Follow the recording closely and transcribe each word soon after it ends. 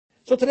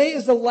So today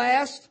is the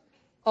last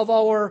of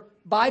our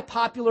By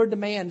Popular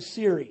Demand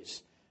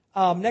series.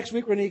 Next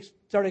week we're going to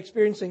start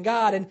experiencing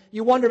God, and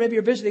you wonder, maybe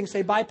you're visiting,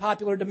 say, By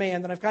Popular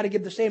Demand, and I've got to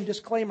give the same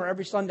disclaimer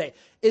every Sunday.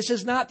 This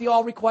is not the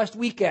All Request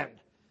Weekend,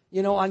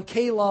 on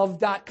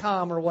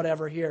klove.com or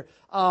whatever here.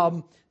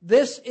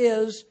 This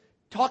is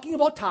talking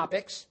about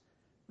topics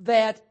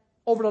that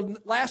over the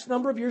last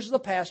number of years as a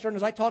pastor, and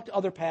as I talk to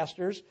other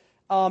pastors,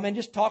 and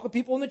just talk with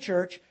people in the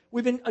church,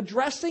 we've been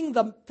addressing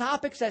the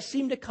topics that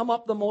seem to come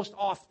up the most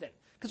often.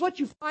 Because what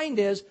you find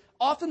is,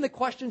 often the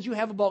questions you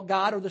have about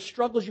God or the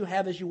struggles you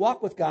have as you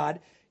walk with God,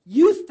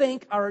 you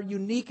think are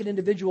unique and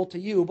individual to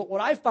you. But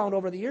what I've found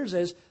over the years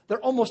is they're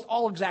almost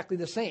all exactly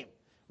the same.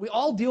 We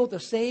all deal with the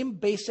same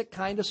basic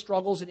kind of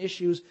struggles and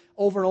issues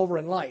over and over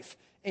in life.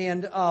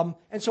 And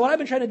so what I've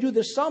been trying to do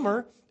this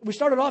summer, we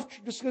started off,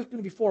 just going to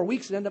be 4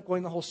 weeks and end up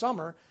going the whole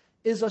summer,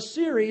 is a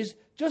series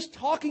just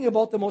talking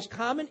about the most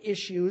common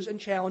issues and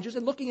challenges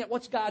and looking at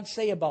what's God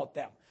say about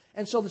them.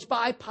 And so it's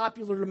by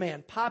popular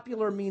demand.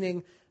 Popular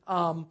meaning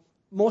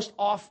most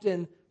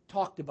often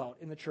talked about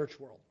in the church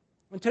world.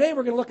 And today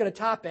we're going to look at a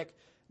topic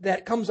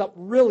that comes up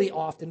really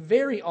often,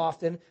 very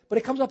often, but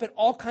it comes up in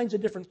all kinds of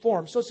different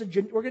forms. So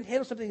we're going to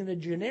handle something in a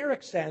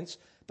generic sense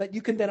that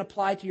you can then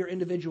apply to your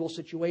individual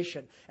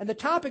situation. And the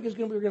topic we're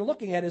going to be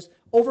looking at is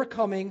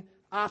overcoming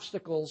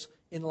obstacles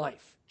in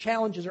life.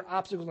 Challenges or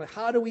obstacles in life.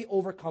 How do we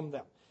overcome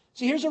them?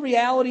 See, here's a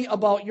reality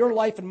about your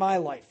life and my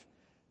life,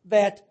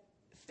 that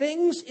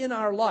things in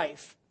our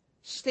life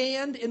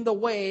stand in the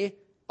way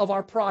of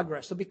our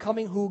progress, of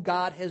becoming who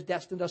God has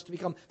destined us to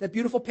become. That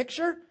beautiful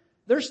picture,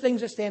 there's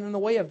things that stand in the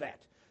way of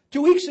that.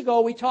 2 weeks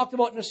ago, we talked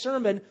about in a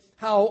sermon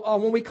how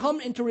when we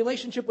come into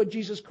relationship with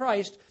Jesus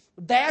Christ,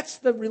 that's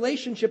the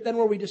relationship then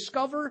where we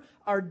discover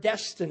our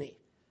destiny.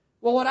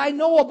 Well, what I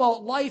know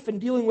about life and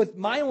dealing with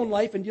my own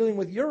life and dealing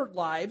with your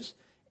lives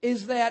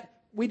is that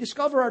we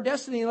discover our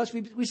destiny unless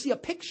we see a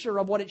picture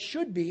of what it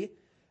should be.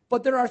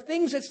 But there are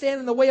things that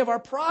stand in the way of our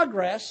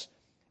progress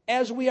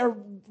as we are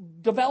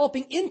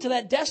developing into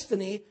that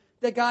destiny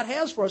that God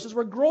has for us. As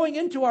we're growing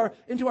into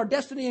our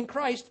destiny in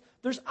Christ,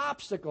 there's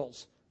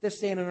obstacles that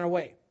stand in our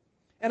way.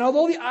 And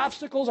although the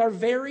obstacles are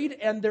varied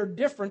and they're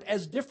different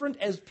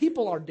as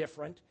people are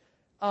different,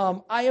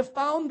 I have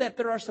found that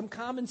there are some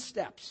common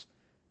steps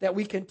that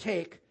we can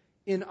take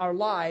in our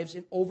lives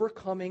in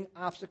overcoming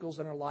obstacles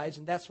in our lives,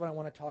 and that's what I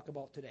want to talk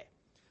about today.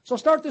 So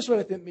start this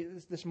way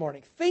this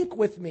morning. Think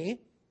with me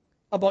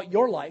about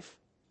your life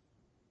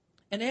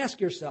and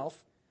ask yourself,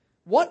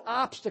 what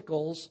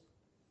obstacles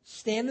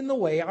stand in the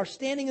way, are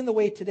standing in the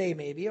way today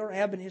maybe, or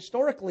have been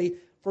historically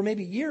for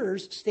maybe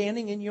years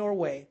standing in your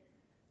way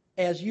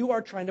as you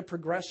are trying to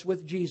progress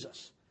with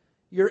Jesus.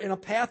 You're in a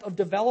path of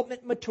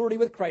development maturity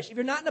with Christ. If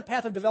you're not in a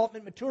path of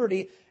development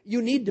maturity,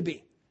 you need to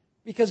be,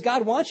 because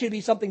God wants you to be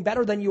something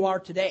better than you are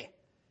today.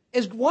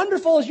 As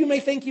wonderful as you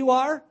may think you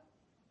are,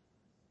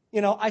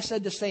 I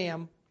said to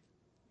Sam,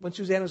 when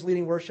Suzanne was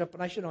leading worship,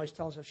 and I should always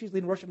tell her, she's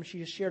leading worship and she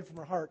just shared from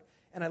her heart,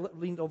 and I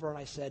leaned over and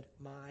I said,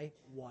 my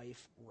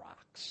wife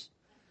rocks.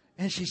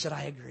 And she said,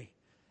 I agree.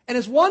 And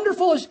as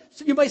wonderful as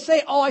you might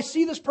say, oh, I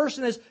see this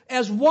person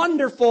as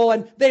wonderful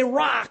and they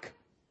rock,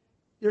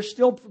 there's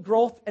still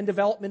growth and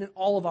development in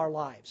all of our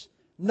lives.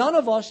 None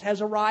of us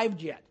has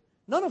arrived yet.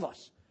 None of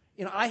us.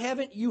 I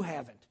haven't, you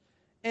haven't.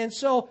 And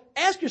so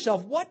ask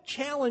yourself, what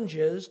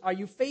challenges are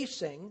you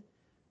facing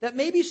that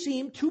maybe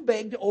seem too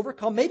big to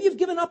overcome? Maybe you've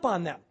given up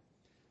on them.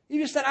 You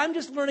just said, I'm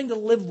just learning to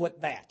live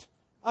with that.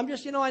 I'm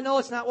just, I know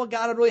it's not what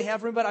God would really have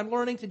for me, but I'm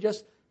learning to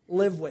just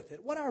live with it.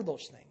 What are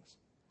those things?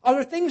 Are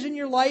there things in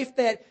your life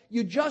that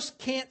you just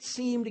can't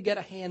seem to get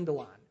a handle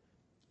on?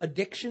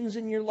 Addictions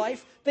in your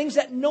life? Things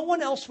that no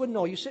one else would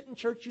know. You sit in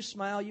church, you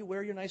smile, you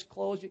wear your nice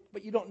clothes,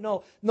 but you don't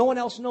know. No one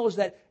else knows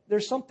that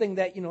there's something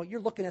that, you're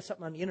looking at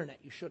something on the internet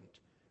you shouldn't.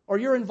 Or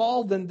you're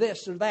involved in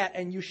this or that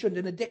and you shouldn't.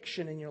 An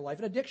addiction in your life.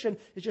 An addiction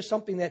is just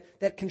something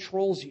that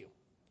controls you.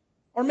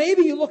 Or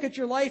maybe you look at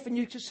your life and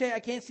you just say,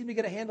 I can't seem to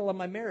get a handle on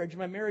my marriage.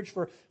 My marriage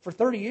for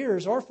 30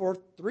 years or for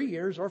 3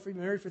 years or if you've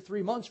been married for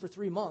 3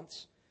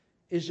 months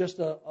is just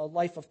a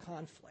life of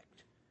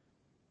conflict.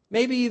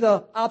 Maybe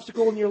the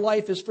obstacle in your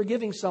life is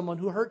forgiving someone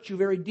who hurt you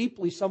very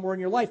deeply somewhere in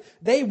your life.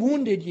 They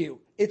wounded you.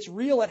 It's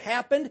real. It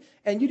happened.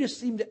 And you just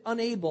seemed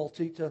unable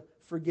to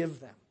forgive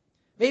them.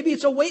 Maybe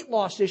it's a weight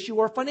loss issue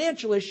or a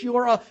financial issue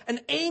or an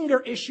anger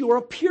issue or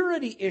a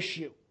purity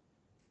issue.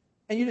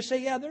 And you just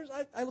say, yeah,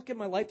 I look at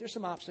my life, there's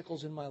some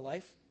obstacles in my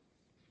life.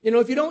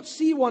 If you don't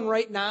see one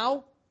right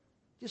now,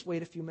 just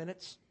wait a few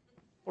minutes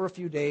or a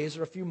few days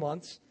or a few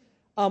months.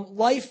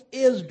 Life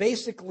is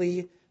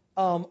basically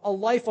a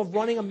life of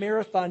running a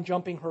marathon,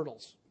 jumping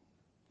hurdles.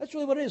 That's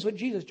really what it is with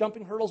Jesus,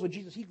 jumping hurdles with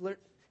Jesus.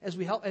 As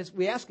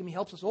we ask Him, He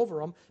helps us over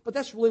them. But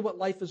that's really what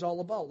life is all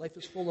about. Life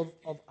is full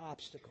of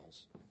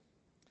obstacles.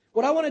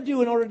 What I want to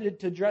do in order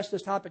to address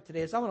this topic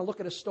today is I want to look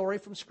at a story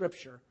from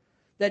Scripture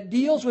that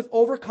deals with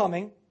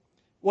overcoming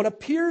what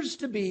appears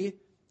to be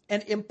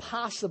an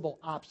impossible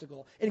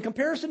obstacle. In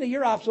comparison to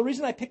your obstacle, the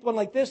reason I picked one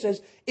like this is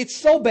it's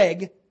so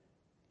big,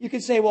 you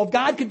could say, well, if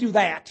God could do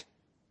that,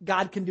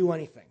 God can do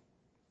anything.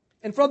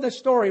 And from this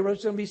story,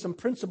 there's going to be some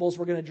principles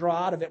we're going to draw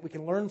out of it we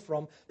can learn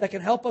from that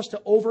can help us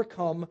to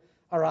overcome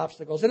our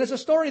obstacles. And it's a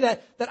story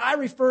that I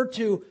refer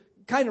to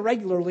kind of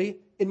regularly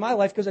in my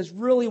life because it's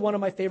really one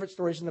of my favorite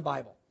stories in the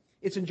Bible.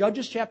 It's in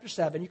Judges chapter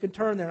 7. You can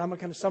turn there and I'm going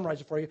to kind of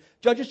summarize it for you.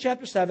 Judges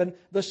chapter 7,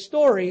 the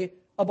story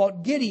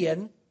about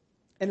Gideon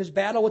and his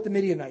battle with the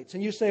Midianites.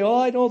 And you say, oh,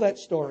 I know that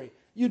story.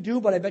 You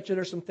do, but I bet you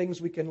there's some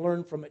things we can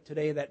learn from it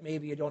today that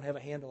maybe you don't have a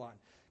handle on.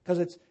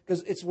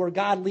 Because it's where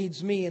God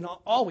leads me and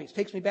always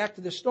takes me back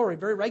to this story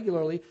very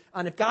regularly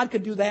on if God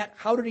could do that,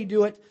 how did he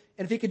do it?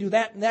 And if he could do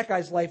that in that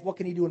guy's life, what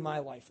can he do in my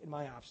life, in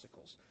my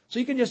obstacles? So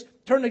you can just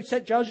turn to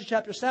Judges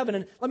chapter 7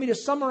 and let me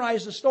just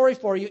summarize the story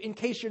for you in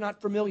case you're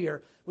not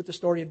familiar with the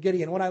story of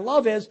Gideon. What I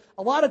love is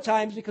a lot of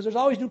times, because there's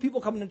always new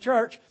people coming to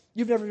church,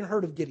 you've never even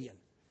heard of Gideon.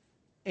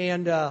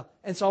 And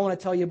so I want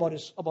to tell you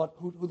about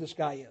who this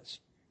guy is.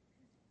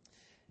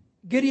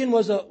 Gideon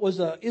was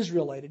a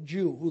Israelite, a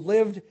Jew, who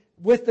lived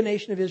with the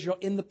nation of Israel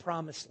in the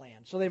Promised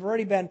Land. So they've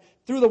already been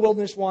through the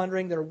wilderness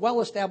wandering. They're well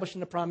established in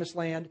the Promised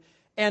Land.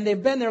 And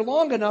they've been there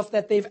long enough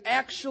that they've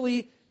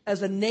actually,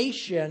 as a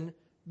nation,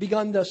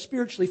 begun to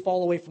spiritually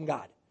fall away from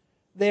God.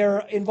 They're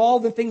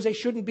involved in things they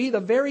shouldn't be. The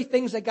very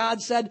things that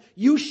God said,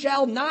 you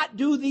shall not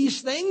do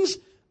these things,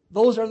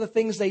 those are the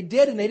things they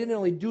did. And they didn't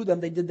only do them,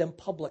 they did them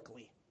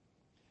publicly.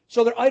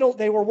 So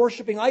they were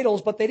worshiping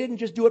idols, but they didn't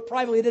just do it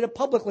privately, they did it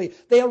publicly.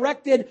 They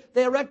erected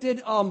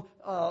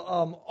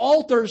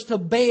altars to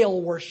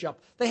Baal worship.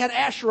 They had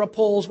Asherah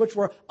poles, which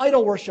were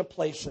idol worship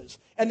places.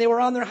 And they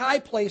were on their high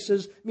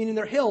places, meaning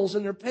their hills,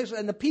 and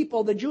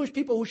the Jewish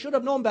people who should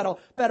have known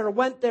better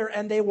went there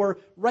and they were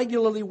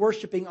regularly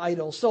worshiping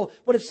idols. So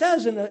what it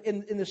says in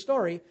the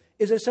story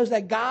is it says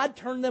that God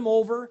turned them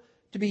over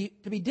to be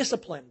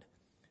disciplined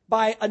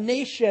by a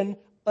nation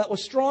that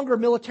was stronger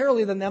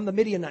militarily than them, the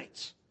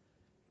Midianites.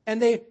 And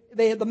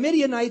the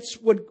Midianites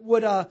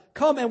would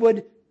come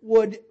and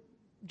would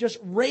just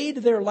raid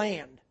their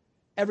land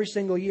every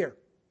single year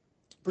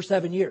for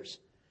 7 years.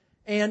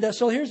 And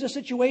so here's a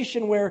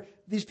situation where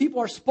these people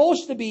are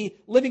supposed to be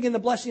living in the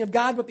blessing of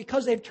God, but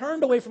because they've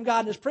turned away from God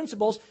and His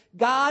principles,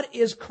 God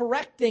is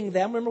correcting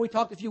them. Remember we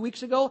talked a few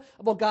weeks ago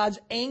about God's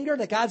anger,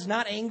 that God's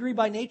not angry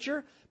by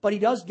nature, but He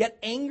does get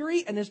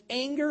angry, and His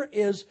anger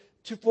is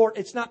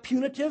it's not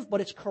punitive,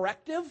 but it's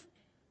corrective.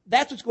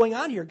 That's what's going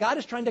on here. God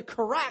is trying to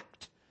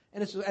correct.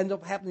 And this ends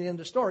up happening at the end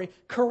of the story,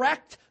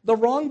 correct the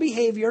wrong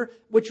behavior,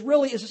 which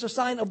really is just a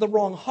sign of the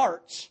wrong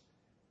hearts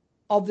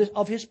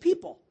of his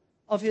people,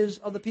 of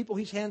the people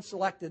he's hand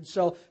selected.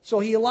 So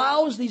he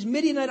allows these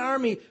Midianite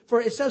army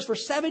for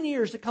 7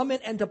 years to come in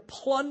and to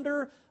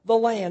plunder the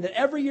land. And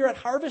every year at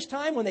harvest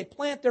time, when they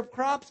plant their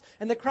crops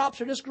and the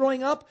crops are just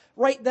growing up,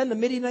 right then the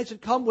Midianites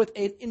would come with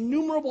an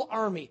innumerable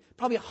army,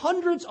 probably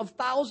hundreds of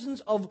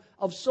thousands of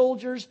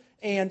soldiers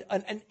and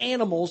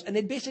animals, and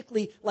they'd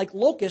basically, like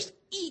locusts,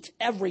 eat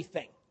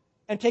everything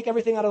and take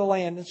everything out of the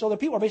land. And so the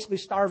people are basically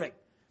starving.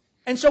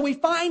 And so we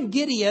find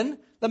Gideon,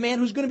 the man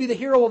who's going to be the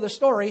hero of the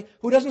story,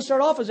 who doesn't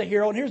start off as a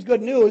hero. And here's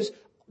good news.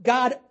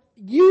 God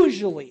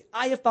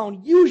I have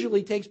found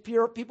usually takes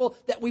people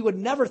that we would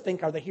never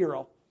think are the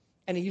hero,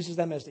 and He uses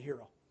them as the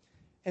hero.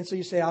 And so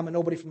you say, I'm a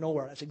nobody from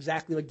nowhere. That's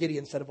exactly what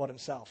Gideon said about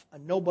himself. A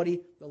nobody,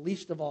 the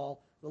least of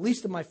all, the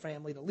least of my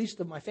family, the least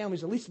of my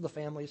families, the least of the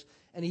families.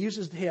 And He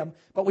uses him.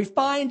 But we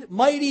find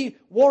mighty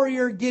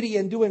warrior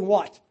Gideon doing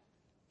what?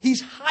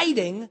 He's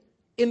hiding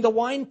in the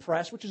wine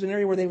press, which is an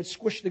area where they would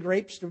squish the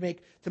grapes to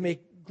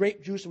make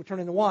grape juice that would turn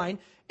into wine.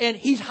 And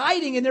he's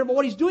hiding in there, but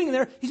what he's doing in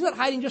there, he's not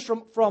hiding just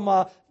from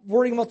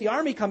worrying about the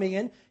army coming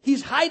in.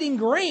 He's hiding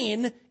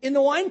grain in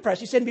the wine press.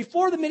 He said,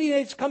 before the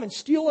Midianites come and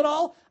steal it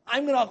all,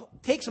 I'm going to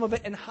take some of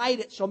it and hide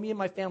it so me and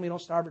my family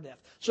don't starve to death.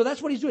 So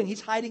that's what he's doing.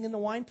 He's hiding in the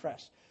wine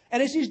press.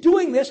 And as he's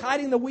doing this,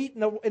 hiding the wheat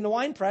in the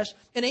wine press,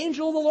 an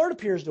angel of the Lord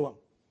appears to him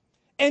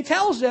and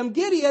tells him,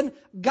 Gideon,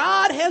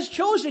 God has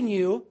chosen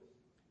you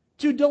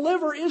to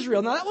deliver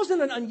Israel. Now, that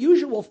wasn't an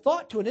unusual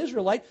thought to an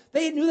Israelite.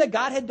 They knew that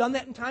God had done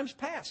that in times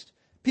past.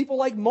 People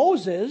like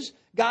Moses,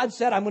 God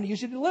said, I'm going to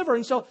use you to deliver.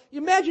 And so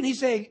you imagine he's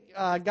saying,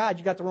 God,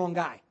 you got the wrong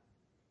guy.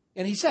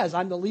 And he says,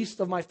 I'm the least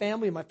of my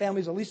family, and my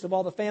family's the least of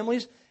all the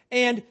families.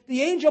 And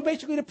the angel,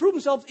 basically, to prove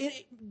himself,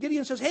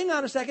 Gideon says, hang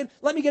on a second,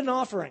 let me get an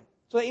offering.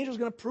 So the angel's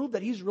going to prove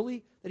that he's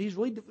really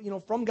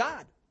from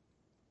God.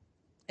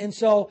 And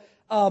so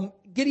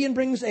Gideon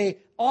brings a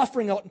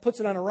offering out and puts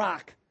it on a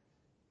rock.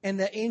 And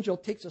the angel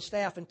takes a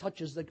staff and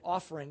touches the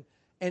offering,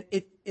 and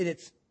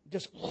it's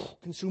just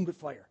consumed with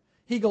fire.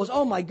 He goes,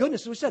 oh my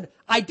goodness. So he said,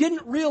 I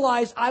didn't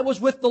realize I was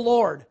with the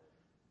Lord.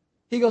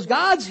 He goes,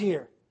 God's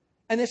here.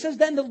 And it says,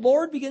 then the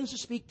Lord begins to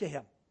speak to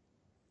him.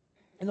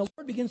 And the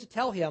Lord begins to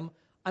tell him,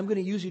 I'm going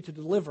to use you to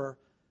deliver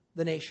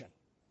the nation.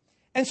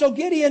 And so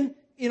Gideon,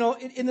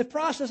 in the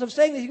process of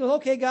saying that, he goes,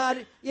 okay,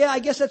 God, yeah, I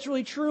guess that's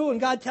really true. And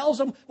God tells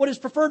him what his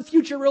preferred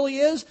future really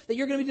is, that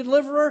you're going to be the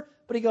deliverer.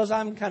 But he goes,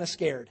 I'm kind of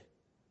scared.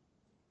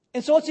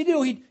 And so what's he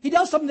do? He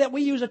does something that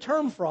we use a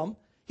term from.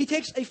 He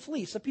takes a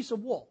fleece, a piece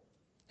of wool,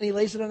 and he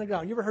lays it on the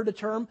ground. You ever heard the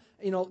term,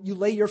 you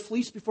lay your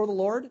fleece before the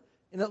Lord?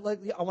 And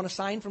I want a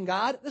sign from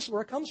God. This is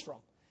where it comes from.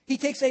 He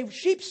takes a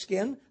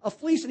sheepskin, a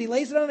fleece, and he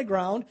lays it on the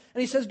ground,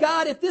 and he says,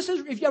 God,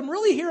 if I'm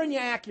really hearing you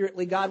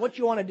accurately, God, what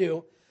you want to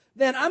do,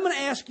 then I'm going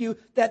to ask you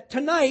that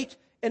tonight,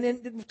 and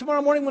then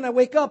tomorrow morning when I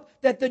wake up,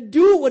 that the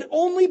dew would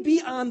only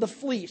be on the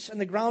fleece,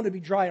 and the ground would be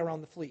dry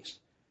around the fleece.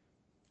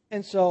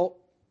 And so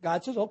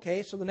God says,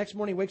 okay. So the next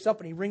morning he wakes up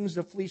and he wrings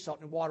the fleece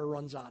out and water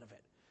runs out of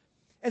it.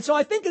 And so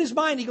I think in his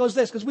mind he goes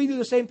this, because we do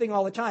the same thing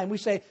all the time. We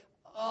say,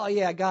 oh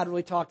yeah, God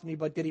really talked to me,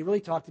 but did he really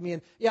talk to me?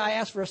 And yeah, I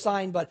asked for a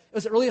sign, but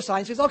was it really a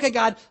sign? He says, okay,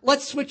 God,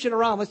 let's switch it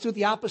around. Let's do it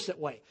the opposite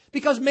way.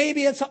 Because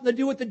maybe it's something to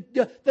do with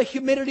the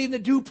humidity and the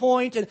dew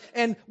point,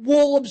 and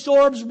wool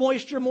absorbs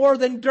moisture more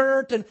than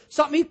dirt, and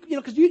something,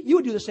 because you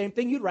would do the same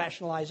thing. You'd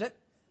rationalize it,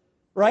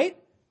 right?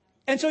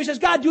 And so he says,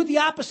 God, do it the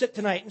opposite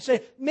tonight, and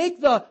say,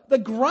 make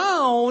the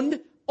ground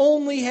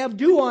only have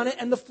dew on it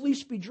and the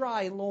fleece be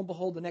dry. And lo and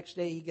behold, the next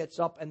day he gets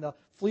up and the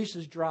fleece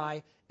is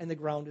dry and the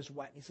ground is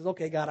wet. And he says,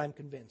 okay, God, I'm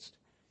convinced.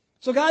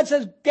 So God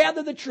says,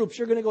 gather the troops.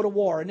 You're going to go to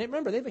war. And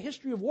remember, they have a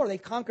history of war. They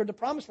conquered the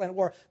Promised Land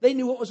war. They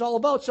knew what it was all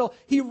about. So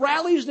he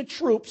rallies the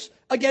troops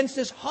against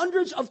this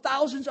hundreds of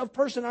thousands of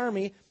person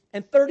army,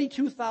 and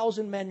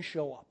 32,000 men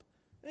show up.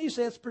 And you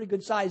say that's pretty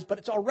good size, but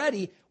it's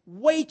already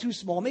way too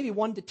small, maybe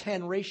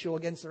 1-to-10 ratio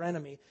against their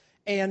enemy.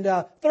 And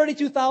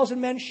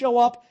 32,000 men show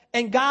up,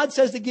 and God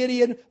says to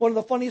Gideon, one of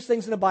the funniest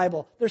things in the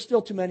Bible, there's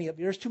still too many of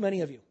you. There's too many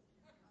of you.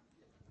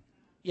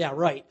 Yeah,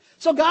 right.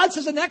 So God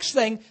says the next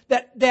thing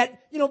that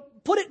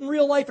put it in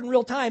real life in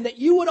real time, that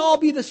you would all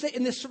be in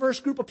this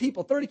first group of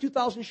people.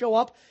 32,000 show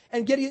up,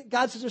 and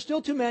God says there's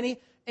still too many,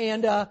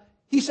 and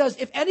he says,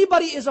 if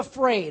anybody is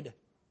afraid,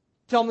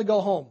 tell them to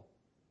go home.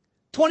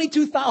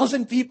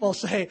 22,000 people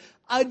say,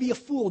 I'd be a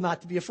fool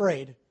not to be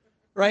afraid,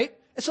 right?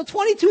 And so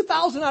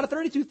 22,000 out of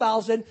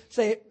 32,000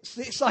 say,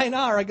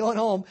 sayonara, going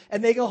home,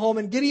 and they go home,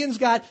 and Gideon's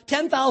got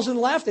 10,000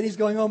 left, and he's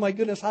going, oh my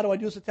goodness, how do I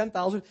do this with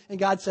 10,000? And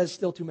God says,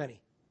 still too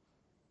many.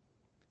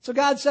 So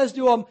God says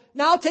to him,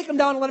 now take them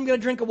down and let them get a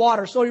drink of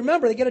water. So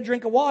remember, they get a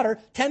drink of water.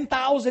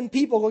 10,000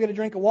 people go get a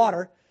drink of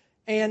water.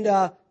 And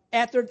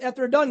after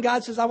they're done,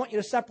 God says, I want you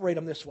to separate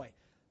them this way.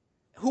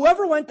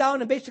 Whoever went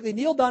down and basically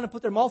kneeled down and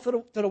put their mouth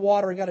to the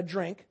water and got a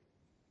drink,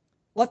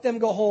 let them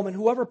go home. And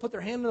whoever put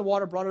their hand in the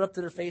water, brought it up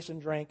to their face and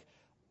drank,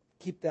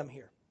 keep them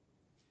here.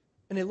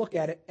 And they look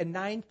at it, and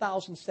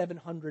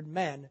 9,700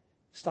 men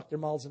stuck their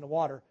mouths in the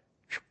water,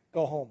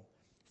 go home.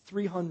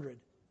 300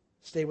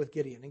 stay with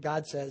Gideon. And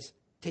God says,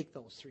 take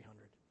those 300.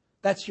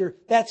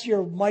 That's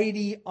your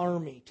mighty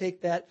army.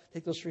 Take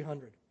those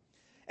 300.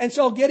 And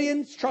so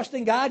Gideon's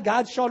trusting God.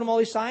 God's showing him all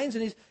these signs,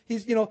 and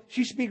he's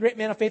he should be a great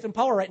man of faith and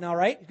power right now,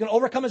 right? He's going to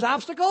overcome his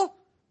obstacle.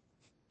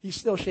 He's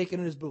still shaking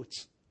in his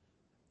boots.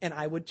 And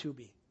I would too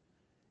be.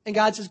 And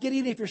God says,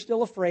 Gideon, if you're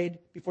still afraid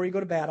before you go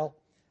to battle,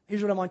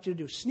 here's what I want you to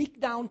do.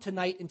 Sneak down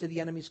tonight into the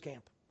enemy's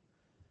camp.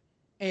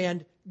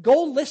 And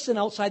go listen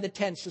outside the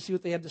tents to see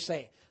what they have to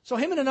say. So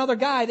him and another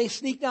guy, they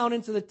sneak down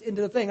into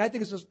the thing. I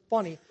think it's just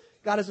funny.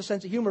 God has a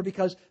sense of humor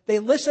because they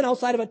listen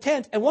outside of a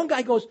tent, and one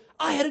guy goes,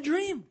 I had a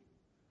dream.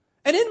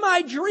 And in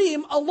my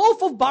dream, a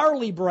loaf of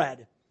barley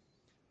bread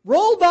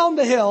rolled down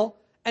the hill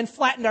and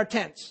flattened our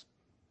tents.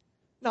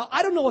 Now,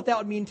 I don't know what that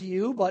would mean to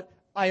you, but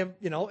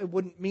it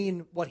wouldn't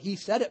mean what he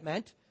said it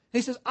meant.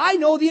 He says, I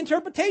know the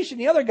interpretation.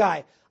 The other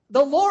guy,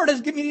 the Lord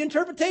has given me the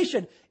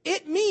interpretation.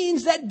 It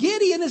means that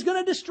Gideon is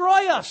going to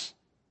destroy us.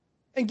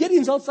 And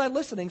Gideon's outside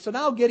listening. So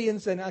now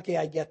Gideon's saying, okay,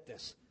 I get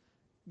this.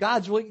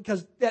 God's really,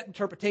 because that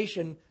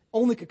interpretation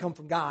only could come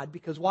from God,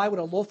 because why would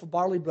a loaf of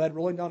barley bread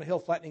rolling down a hill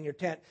flattening your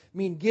tent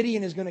mean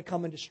Gideon is going to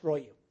come and destroy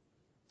you?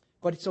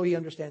 But so he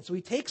understands. So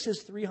he takes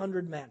his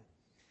 300 men.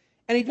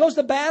 And he goes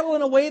to battle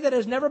in a way that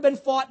has never been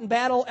fought in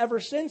battle ever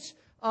since,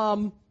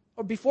 or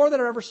before that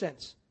or ever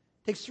since.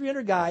 Takes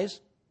 300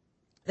 guys.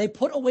 They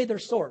put away their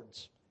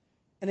swords.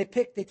 And they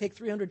take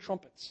 300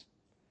 trumpets.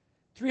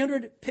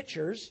 300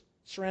 pitchers,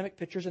 ceramic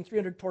pitchers, and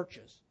 300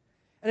 torches.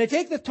 And they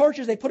take the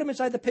torches, they put them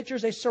inside the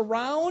pitchers, they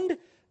surround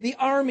the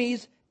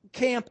army's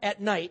camp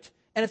at night.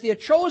 And at the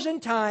chosen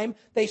time,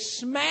 they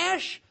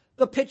smash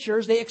the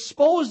pitchers, they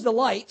expose the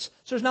lights,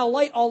 so there's now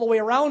light all the way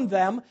around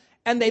them,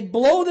 and they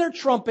blow their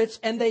trumpets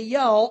and they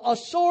yell, a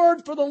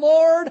sword for the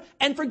Lord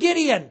and for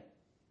Gideon.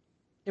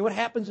 And what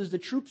happens is the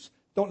troops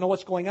don't know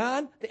what's going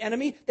on, the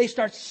enemy, they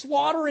start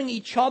slaughtering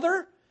each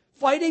other,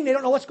 fighting, they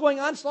don't know what's going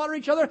on, slaughter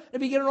each other, they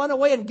begin to run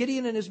away, and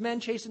Gideon and his men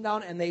chase them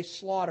down, and they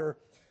slaughter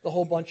the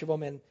whole bunch of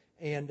them,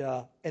 and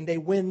they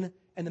win,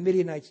 and the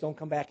Midianites don't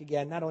come back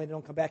again. Not only they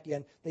don't come back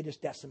again, they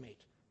just decimate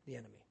the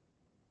enemy.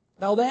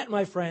 Now that,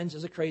 my friends,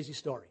 is a crazy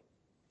story.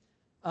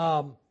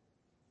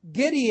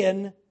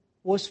 Gideon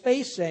was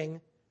facing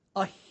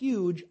a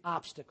huge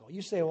obstacle.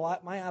 You say, well,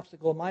 my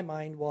obstacle in my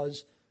mind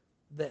was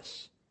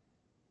this.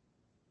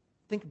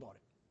 Think about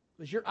it.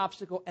 Was your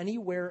obstacle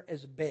anywhere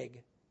as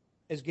big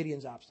as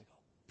Gideon's obstacle?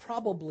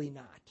 Probably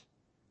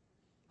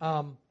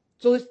not.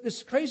 So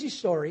this crazy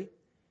story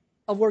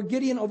of where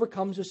Gideon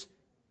overcomes this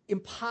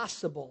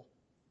impossible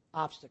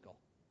obstacle.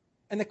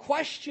 And the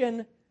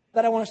question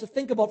that I want us to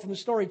think about from the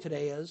story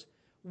today is,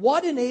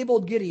 what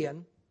enabled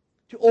Gideon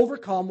to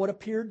overcome what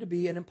appeared to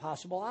be an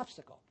impossible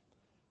obstacle?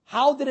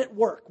 How did it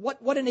work?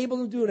 What enabled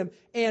him to do it?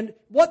 And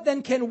what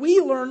then can we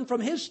learn from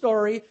his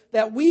story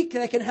that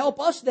can help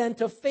us then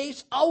to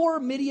face our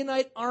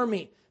Midianite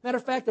army? Matter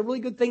of fact, a really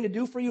good thing to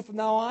do for you from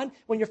now on,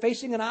 when you're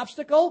facing an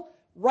obstacle,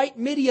 write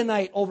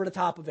Midianite over the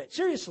top of it.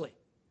 Seriously.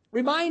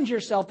 Remind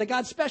yourself that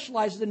God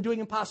specializes in doing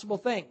impossible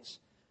things.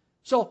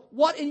 So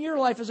what in your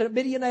life is a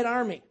Midianite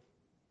army?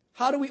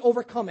 How do we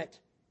overcome it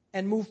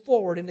and move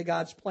forward into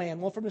God's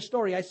plan? Well, from the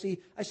story, I see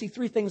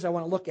three things I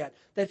want to look at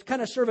that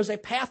kind of serve as a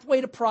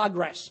pathway to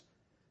progress,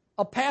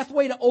 a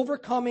pathway to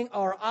overcoming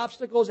our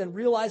obstacles and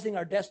realizing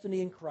our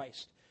destiny in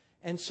Christ.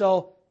 And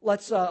so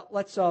let's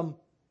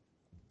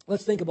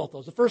think about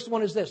those. The first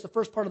one is this. The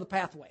first part of the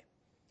pathway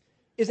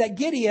is that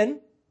Gideon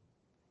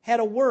had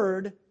a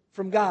word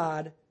from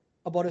God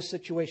about his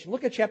situation.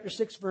 Look at chapter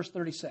 6, verse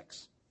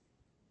 36.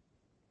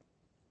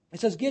 It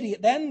says,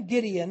 Then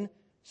Gideon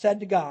said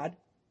to God,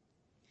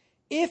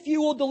 if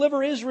you will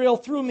deliver Israel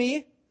through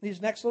me,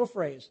 these next little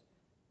phrase,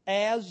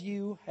 as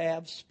you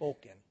have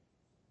spoken.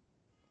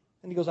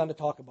 And he goes on to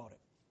talk about it.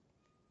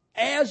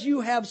 As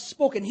you have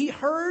spoken. He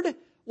heard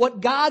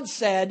what God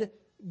said,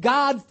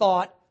 God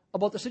thought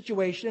about the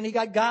situation, and he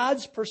got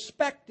God's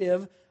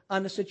perspective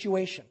on the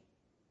situation.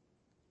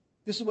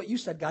 This is what you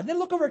said, God. Then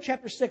look over at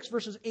chapter 6,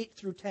 verses 8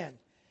 through 10. And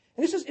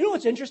this is, you know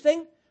what's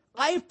interesting?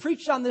 I've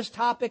preached on this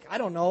topic, I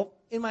don't know,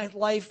 in my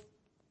life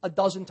a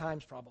dozen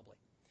times probably.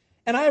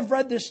 And I have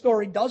read this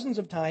story dozens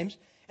of times.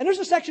 And there's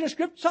a section of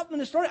script, something in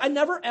the story I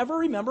never ever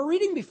remember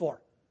reading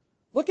before.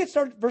 Look at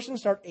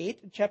verses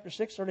 8, chapter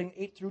 6, starting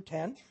 8 through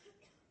 10. And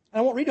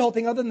I won't read the whole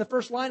thing other than the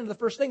first line of the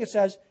first thing. It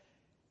says,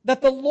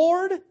 that the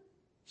Lord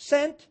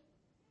sent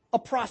a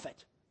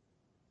prophet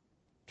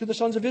to the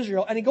sons of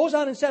Israel. And he goes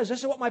on and says, this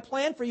is what my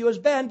plan for you has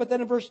been. But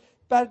then in verse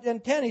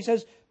 10, he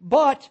says,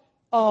 but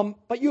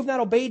you've not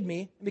obeyed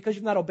me. And because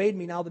you've not obeyed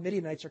me, now the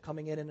Midianites are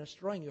coming in and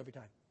destroying you every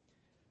time.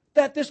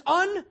 That this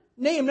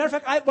unnamed, matter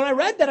of fact, when I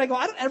read that, I go,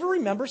 I don't ever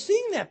remember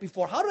seeing that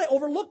before. How did I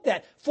overlook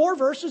that? 4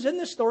 verses in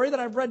this story that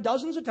I've read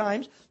dozens of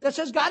times that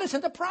says God has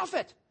sent a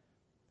prophet.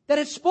 That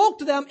it spoke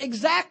to them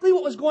exactly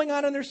what was going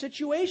on in their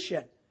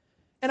situation.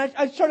 And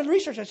I started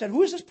research. I said,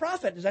 who is this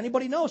prophet? Does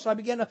anybody know? So I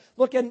began to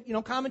look in,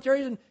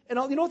 commentaries and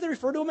all, you know what they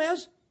refer to him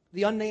as?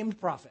 The unnamed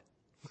prophet.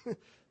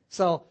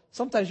 So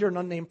sometimes you're an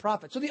unnamed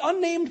prophet. So the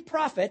unnamed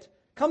prophet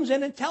comes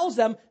in and tells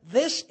them,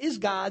 this is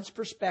God's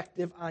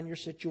perspective on your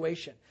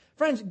situation.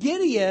 Friends,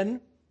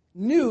 Gideon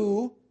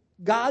knew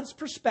God's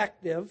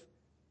perspective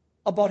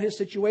about his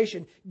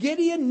situation.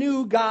 Gideon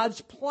knew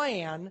God's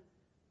plan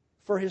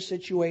for his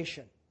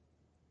situation.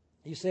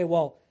 You say,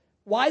 well,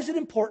 why is it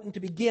important to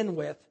begin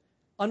with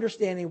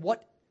understanding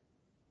what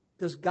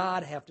does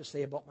God have to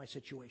say about my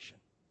situation?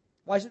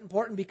 Why is it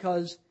important?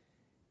 Because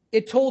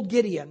it told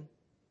Gideon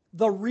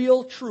the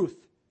real truth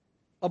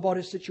about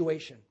his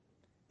situation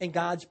and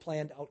God's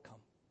planned outcome.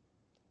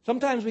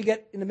 Sometimes we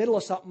get in the middle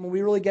of something and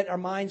we really get our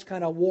minds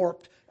kind of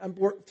warped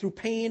through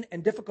pain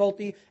and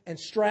difficulty and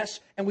stress,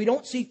 and we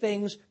don't see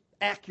things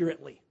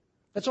accurately.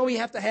 That's why we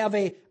have to have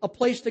a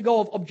place to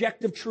go of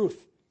objective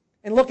truth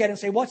and look at it and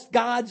say, what's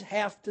God's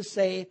have to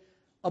say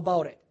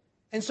about it?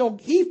 And so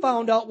he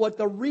found out what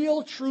the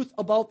real truth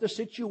about the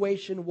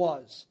situation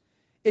was.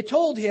 It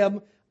told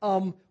him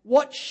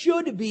what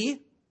should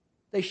be,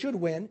 they should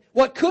win,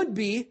 what could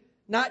be,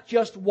 not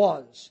just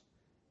was.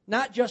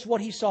 Not just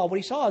what he saw. What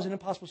he saw is an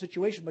impossible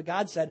situation, but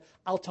God said,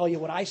 I'll tell you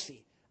what I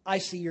see. I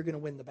see you're going to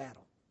win the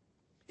battle.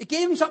 It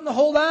gave him something to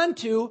hold on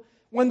to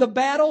when the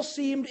battle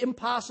seemed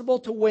impossible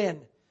to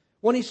win.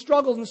 When he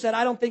struggled and said,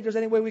 I don't think there's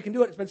any way we can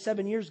do it. It's been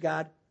 7 years,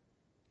 God.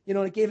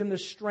 It gave him the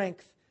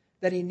strength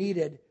that he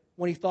needed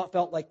when he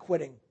felt like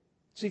quitting.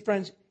 See,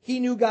 friends, he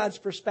knew God's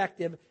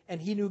perspective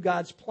and he knew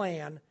God's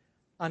plan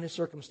on his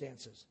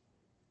circumstances.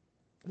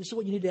 This is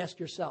what you need to ask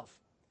yourself.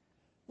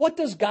 What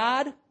does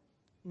God,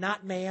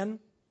 not man,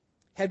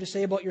 have to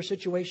say about your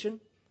situation?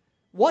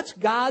 What's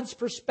God's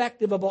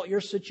perspective about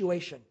your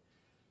situation?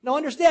 Now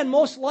understand,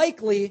 most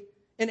likely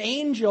an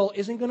angel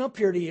isn't going to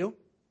appear to you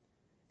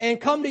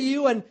and come to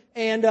you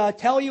and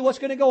tell you what's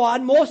going to go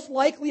on. Most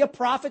likely a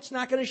prophet's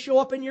not going to show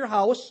up in your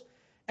house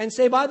and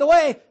say, by the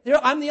way,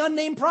 I'm the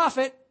unnamed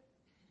prophet.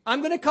 I'm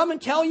going to come and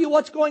tell you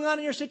what's going on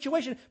in your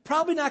situation.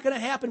 Probably not going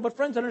to happen, but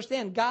friends,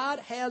 understand, God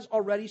has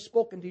already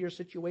spoken to your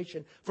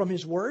situation from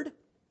His Word,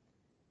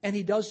 and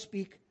He does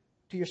speak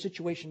to your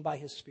situation by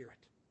His Spirit.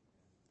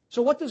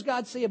 So what does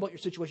God say about your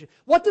situation?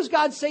 What does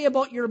God say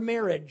about your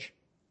marriage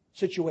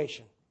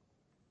situation?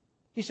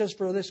 He says,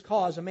 for this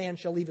cause a man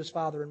shall leave his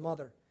father and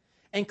mother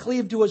and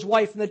cleave to his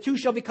wife, and the two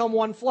shall become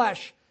one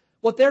flesh.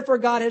 What therefore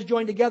God has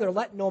joined together,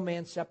 let no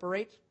man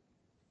separate.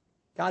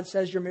 God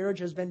says your marriage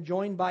has been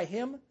joined by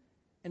Him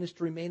and is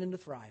to remain and to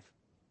thrive.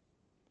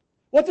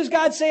 What does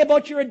God say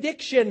about your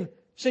addiction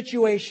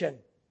situation?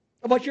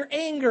 About your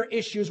anger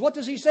issues? What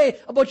does He say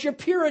about your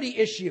purity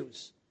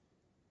issues?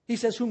 He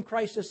says, whom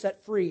Christ has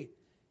set free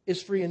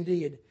is free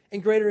indeed.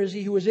 And greater is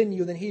He who is in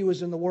you than he who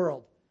is in the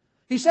world.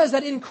 He says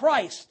that in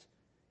Christ,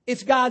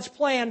 It's God's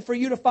plan for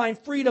you to find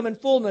freedom and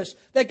fullness.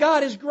 That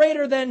God is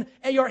greater than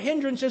your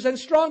hindrances and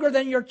stronger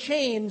than your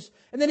chains.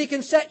 And then He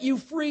can set you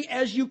free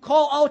as you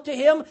call out to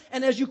Him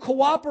and as you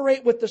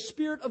cooperate with the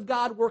Spirit of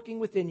God working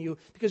within you.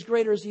 Because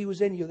greater is He who is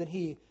in you than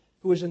he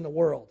who is in the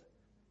world.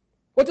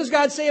 What does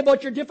God say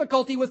about your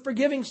difficulty with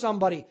forgiving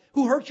somebody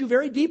who hurt you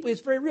very deeply?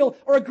 It's very real.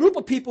 Or a group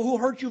of people who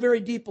hurt you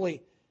very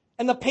deeply.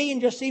 And the pain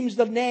just seems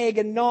to nag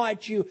and gnaw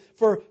at you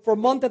for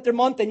month after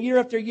month and year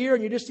after year.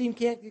 And you just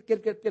can't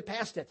get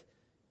past it.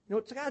 You know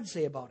what does God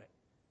say about it?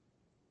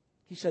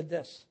 He said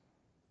this.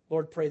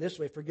 Lord, pray this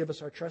way. Forgive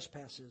us our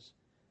trespasses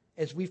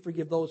as we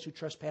forgive those who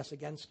trespass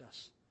against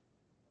us.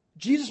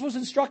 Jesus was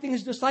instructing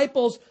His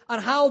disciples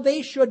on how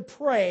they should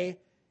pray.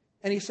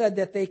 And He said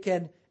that they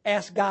can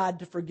ask God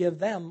to forgive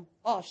them,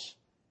 us,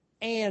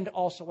 and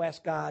also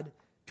ask God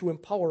to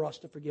empower us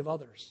to forgive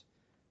others.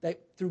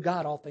 That through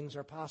God all things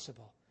are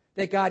possible.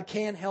 That God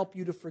can help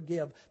you to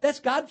forgive.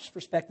 That's God's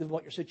perspective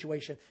about your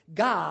situation.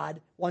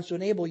 God wants to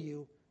enable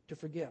you to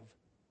forgive.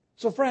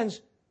 So friends,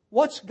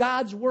 what's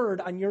God's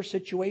word on your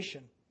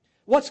situation?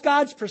 What's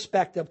God's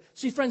perspective?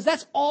 See, friends,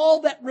 that's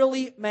all that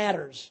really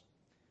matters.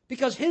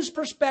 Because His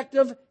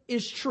perspective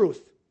is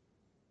truth.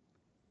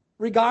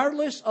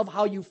 Regardless of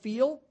how you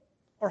feel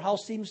or how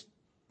things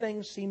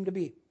seem to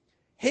be.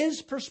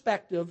 His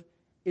perspective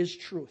is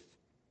truth.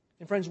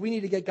 And friends, we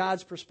need to get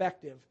God's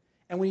perspective.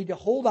 And we need to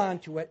hold on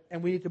to it.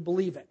 And we need to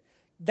believe it.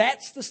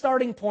 That's the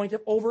starting point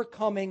of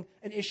overcoming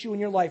an issue in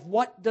your life.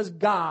 What does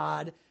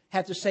God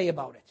have to say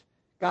about it?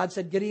 God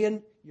said,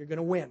 Gideon, you're going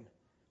to win.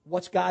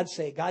 What's God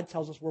say? God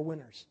tells us we're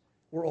winners.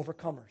 We're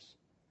overcomers.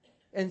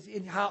 And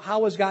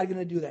how is God going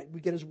to do that?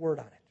 We get His word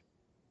on it.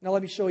 Now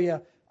let me show you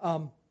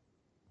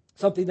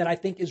something that I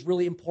think is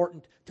really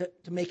important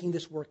to making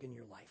this work in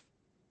your life.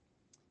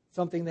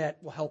 Something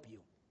that will help you.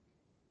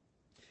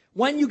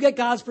 When you get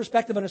God's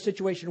perspective on a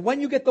situation, when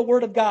you get the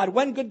Word of God,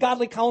 when good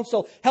godly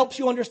counsel helps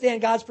you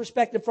understand God's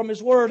perspective from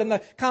His Word and the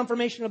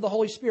confirmation of the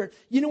Holy Spirit,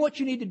 you know what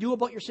you need to do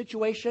about your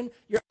situation,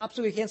 your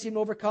obstacle you can't seem to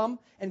overcome,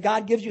 and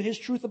God gives you His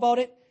truth about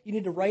it? You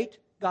need to write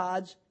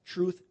God's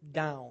truth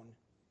down.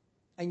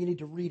 And you need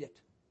to read it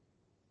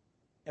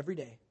every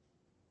day,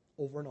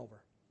 over and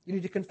over. You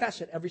need to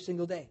confess it every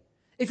single day.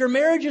 If your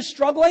marriage is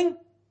struggling,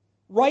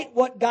 write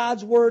what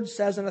God's Word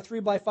says on a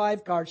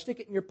 3x5 card. Stick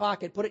it in your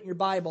pocket, put it in your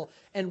Bible,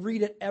 and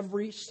read it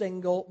every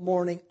single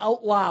morning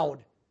out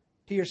loud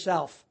to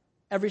yourself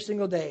every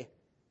single day.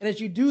 And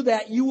as you do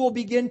that, you will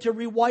begin to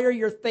rewire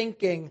your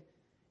thinking,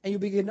 and you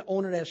begin to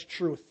own it as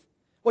truth.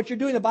 What you're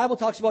doing, the Bible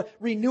talks about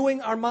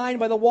renewing our mind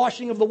by the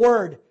washing of the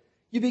Word.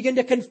 You begin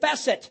to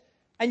confess it,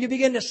 and you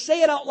begin to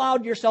say it out loud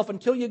to yourself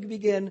until you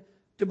begin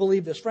to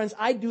believe this. Friends,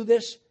 I do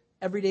this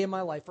every day of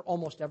my life for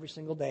almost every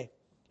single day.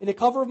 In the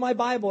cover of my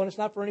Bible, and it's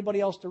not for anybody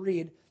else to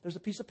read, there's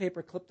a piece of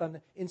paper clipped on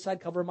the inside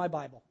cover of my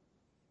Bible.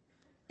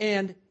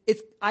 And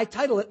I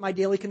title it My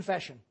Daily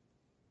Confession.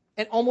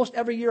 And almost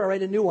every year I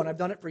write a new one. I've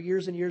done it for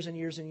years and years and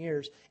years and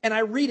years. And I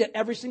read it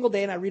every single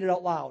day, and I read it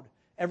out loud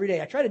every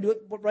day. I try to do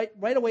it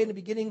right away in the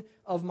beginning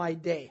of my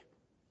day.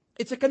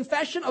 It's a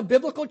confession of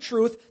biblical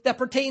truth that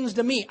pertains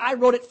to me. I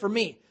wrote it for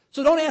me.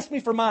 So don't ask me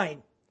for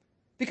mine,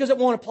 because it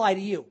won't apply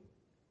to you.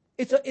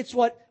 It's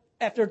what...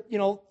 After,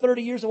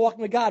 30 years of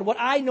walking with God, what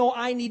I know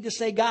I need to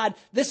say, God,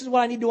 this is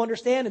what I need to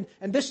understand,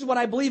 and this is what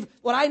I believe,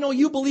 what I know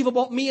you believe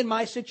about me and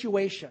my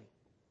situation.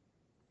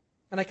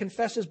 And I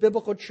confess His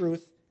biblical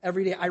truth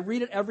every day. I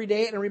read it every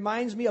day, and it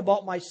reminds me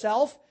about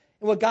myself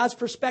and what God's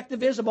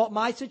perspective is about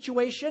my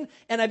situation,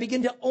 and I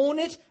begin to own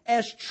it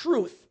as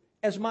truth,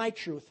 as my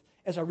truth,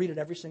 as I read it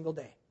every single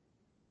day.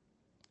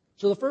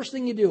 So the first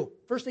thing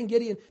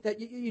Gideon, that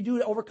you do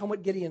to overcome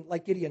what Gideon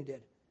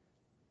did,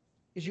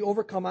 is you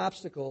overcome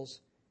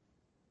obstacles,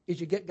 is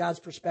you get God's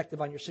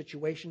perspective on your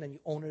situation and you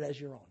own it as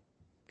your own.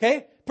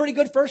 Okay? Pretty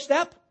good first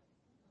step.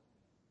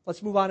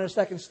 Let's move on to the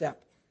second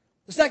step.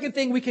 The second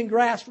thing we can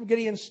grasp from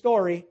Gideon's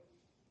story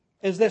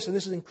is this, and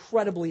this is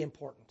incredibly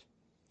important,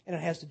 and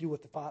it has to do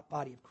with the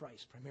body of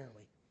Christ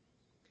primarily,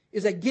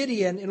 is that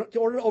Gideon, in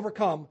order to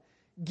overcome,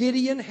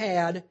 Gideon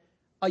had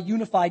a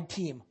unified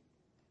team.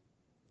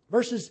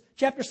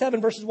 Chapter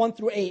 7, verses 1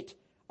 through 8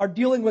 are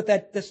dealing with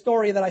the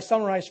story that I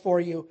summarized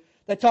for you.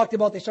 That talked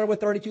about, they started with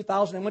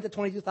 32,000, they went to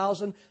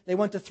 22,000, they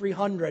went to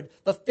 300.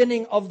 The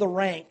thinning of the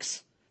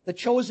ranks. The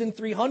chosen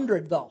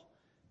 300, though.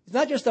 It's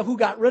not just who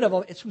got rid of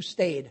them, it's who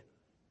stayed.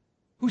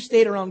 Who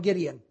stayed around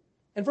Gideon.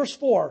 In verse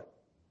 4,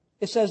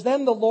 it says,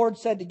 Then the Lord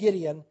said to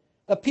Gideon,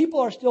 The people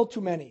are still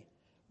too many.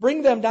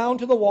 Bring them down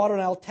to the water,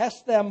 and I'll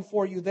test them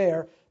for you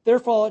there.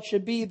 Therefore it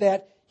should be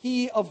that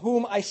he of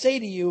whom I say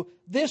to you,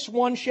 This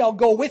one shall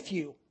go with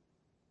you.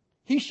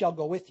 He shall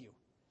go with you.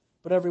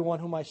 But everyone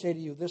whom I say to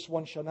you, this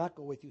one shall not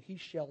go with you. He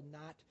shall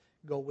not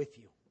go with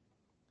you.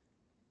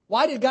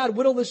 Why did God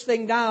whittle this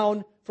thing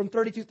down from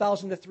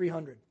 32,000 to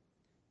 300?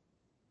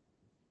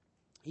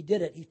 He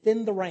did it. He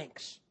thinned the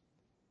ranks.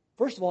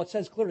 First of all, it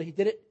says clearly He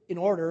did it in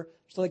order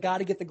so that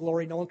God would get the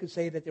glory. No one could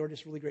say that they were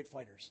just really great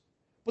fighters.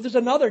 But there's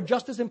another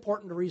just as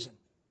important reason.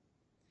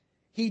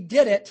 He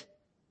did it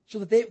so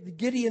that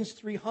Gideon's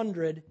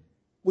 300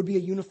 would be a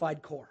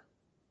unified core.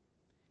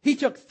 He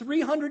took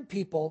 300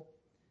 people.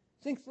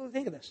 Think of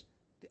this.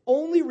 The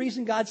only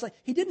reason God's like,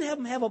 he didn't have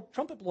them have a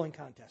trumpet blowing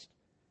contest.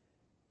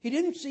 He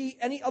didn't see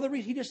any other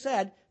reason. He just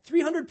said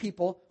 300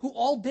 people who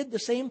all did the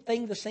same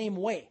thing the same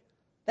way.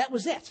 That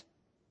was it.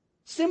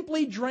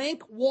 Simply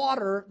drank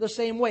water the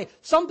same way.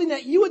 Something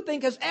that you would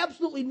think has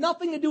absolutely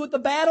nothing to do with the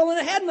battle, and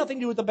it had nothing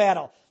to do with the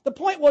battle. The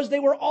point was they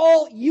were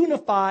all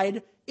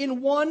unified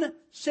in one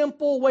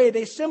simple way.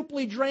 They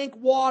simply drank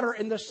water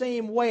in the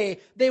same way.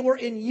 They were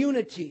in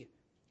unity.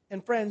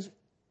 And friends,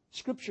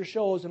 Scripture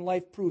shows and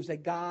life proves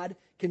that God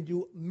can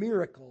do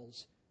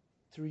miracles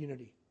through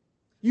unity.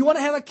 You want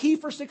to have a key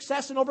for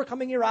success in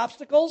overcoming your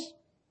obstacles?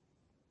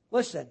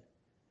 Listen,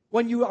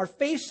 when you are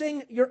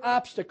facing your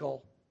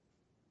obstacle,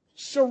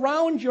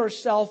 surround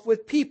yourself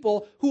with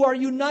people who are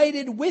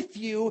united with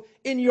you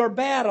in your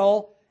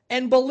battle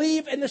and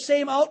believe in the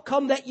same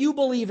outcome that you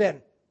believe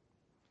in.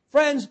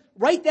 Friends,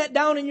 write that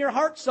down in your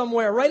heart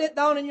somewhere. Write it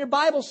down in your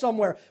Bible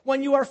somewhere.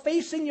 When you are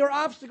facing your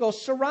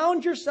obstacles,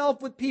 surround yourself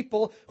with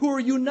people who are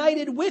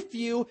united with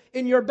you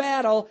in your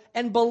battle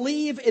and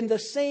believe in the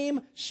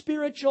same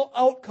spiritual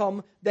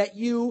outcome that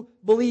you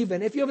believe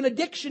in. If you have an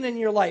addiction in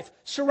your life,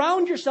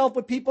 surround yourself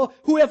with people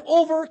who have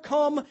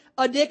overcome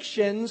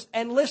addictions.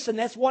 And listen,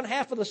 that's one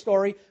half of the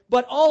story.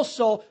 But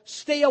also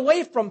stay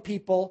away from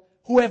people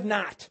who have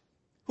not,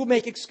 who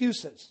make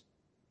excuses.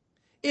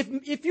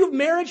 If you have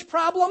marriage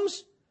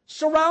problems,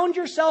 surround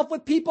yourself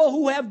with people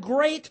who have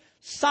great,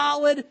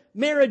 solid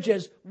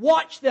marriages.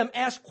 Watch them,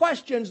 ask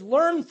questions,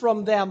 learn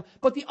from them.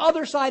 But the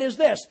other side is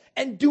this,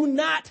 and do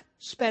not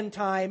spend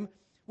time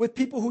with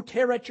people who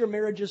tear at your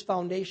marriage's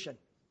foundation.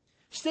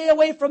 Stay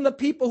away from the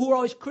people who are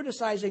always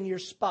criticizing your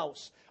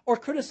spouse or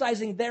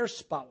criticizing their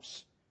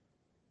spouse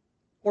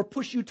or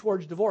push you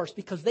towards divorce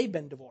because they've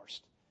been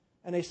divorced.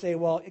 And they say,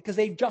 well, because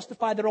they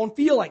justify their own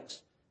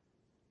feelings.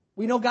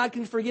 We know God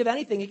can forgive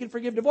anything. He can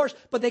forgive divorce.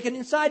 But they can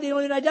inside, they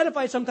don't even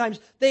identify sometimes.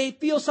 They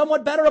feel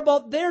somewhat better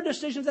about their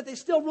decisions that they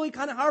still really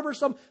kind of harbor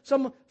some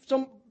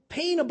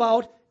pain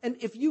about. And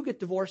if you get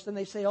divorced, then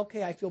they say,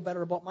 okay, I feel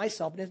better about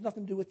myself. And it has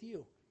nothing to do with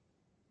you.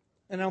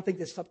 And I don't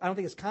think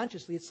it's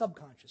consciously, it's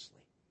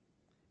subconsciously.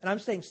 And I'm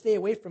saying stay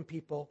away from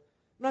people.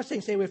 I'm not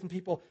saying stay away from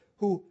people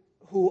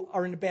who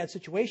are in a bad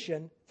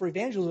situation for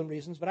evangelism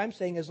reasons. But I'm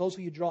saying as those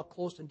who you draw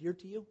close and dear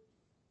to you,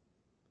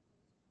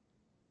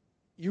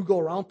 you go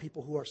around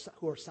people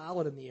who are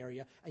solid in the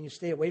area, and you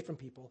stay away from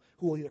people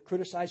who will either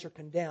criticize or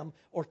condemn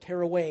or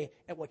tear away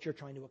at what you're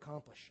trying to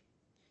accomplish.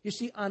 You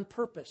see, on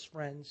purpose,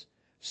 friends,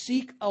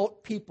 seek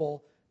out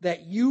people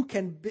that you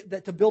can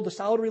to build a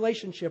solid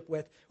relationship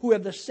with who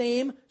have the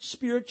same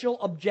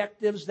spiritual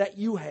objectives that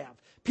you have.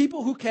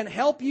 People who can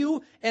help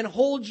you and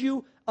hold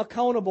you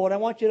accountable. And I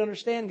want you to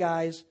understand,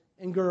 guys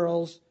and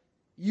girls,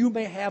 you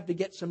may have to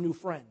get some new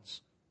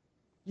friends.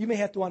 You may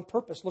have to, on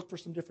purpose, look for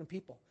some different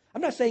people.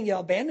 I'm not saying you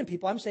abandon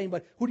people. I'm saying,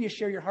 but who do you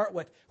share your heart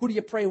with? Who do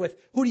you pray with?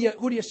 Who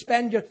do you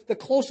spend the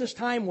closest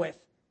time with?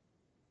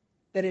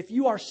 That if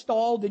you are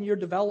stalled in your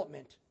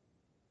development,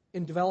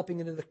 in developing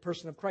into the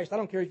person of Christ, I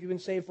don't care if you've been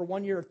saved for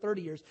 1 year or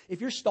 30 years.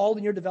 If you're stalled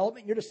in your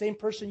development, you're the same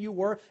person you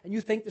were, and you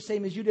think the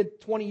same as you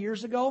did 20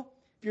 years ago,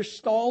 if you're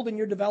stalled in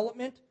your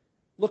development,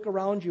 look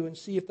around you and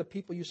see if the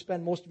people you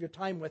spend most of your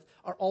time with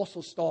are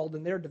also stalled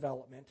in their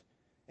development.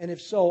 And if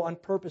so, on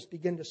purpose,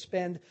 begin to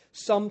spend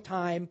some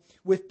time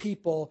with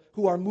people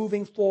who are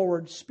moving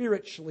forward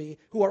spiritually,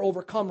 who are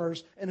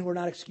overcomers, and who are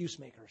not excuse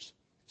makers.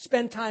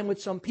 Spend time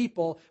with some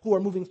people who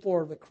are moving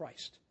forward with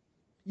Christ.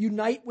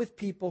 Unite with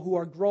people who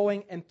are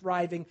growing and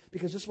thriving,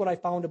 because this is what I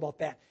found about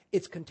that.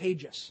 It's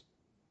contagious.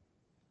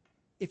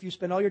 If you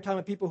spend all your time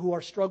with people who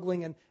are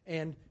struggling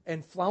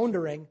and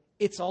floundering,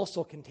 it's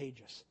also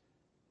contagious.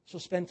 So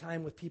spend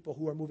time with people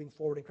who are moving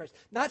forward in Christ.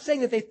 Not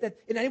saying that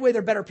in any way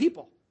they're better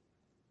people.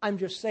 I'm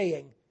just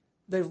saying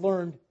they've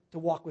learned to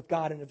walk with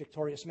God in a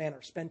victorious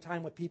manner. Spend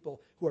time with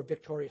people who are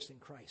victorious in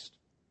Christ.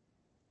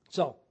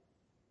 So,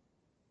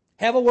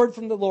 have a word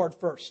from the Lord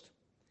first.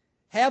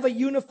 Have a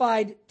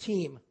unified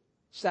team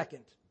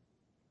second.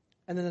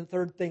 And then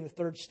the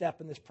third step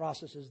in this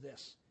process is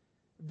this.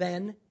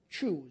 Then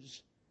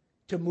choose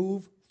to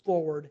move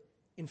forward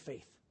in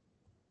faith.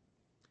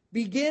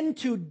 Begin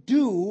to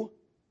do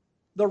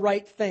the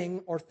right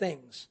thing or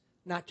things,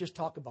 not just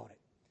talk about it.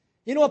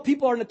 You know what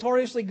people are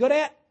notoriously good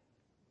at?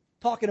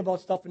 Talking about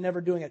stuff and never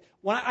doing it.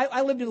 When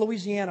I lived in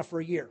Louisiana for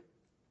a year.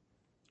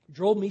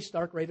 Drove me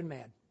stark raving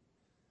mad.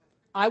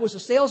 I was a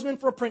salesman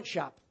for a print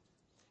shop.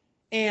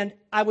 And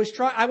I was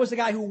the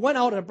guy who went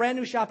out in a brand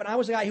new shop, and I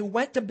was the guy who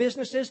went to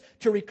businesses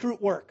to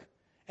recruit work.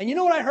 And you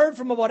know what I heard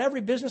from about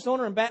every business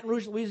owner in Baton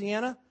Rouge,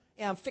 Louisiana?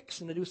 Yeah, I'm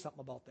fixing to do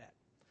something about that.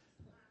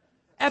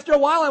 After a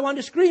while, I wanted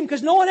to scream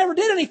because no one ever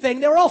did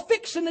anything. They were all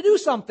fixing to do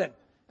something.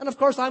 And of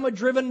course, I'm a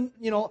driven,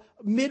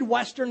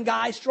 Midwestern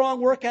guy, strong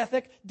work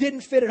ethic.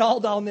 Didn't fit at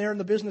all down there in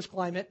the business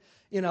climate,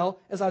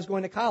 as I was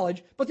going to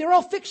college. But they were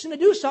all fixing to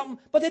do something,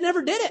 but they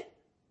never did it.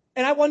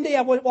 And one day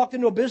I walked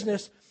into a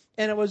business,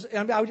 and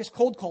I would just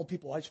cold call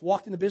people. I just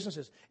walked into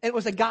businesses. And it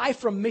was a guy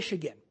from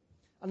Michigan.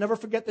 I'll never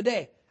forget the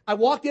day. I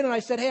walked in and I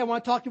said, hey, I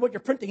want to talk to you about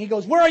your printing. He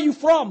goes, where are you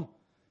from?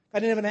 I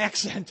didn't have an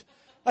accent.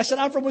 I said,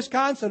 I'm from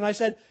Wisconsin. And I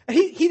said, and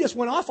he just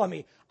went off on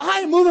me.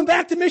 I am moving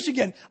back to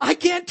Michigan. I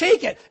can't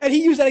take it. And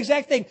he used that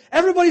exact thing.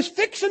 Everybody's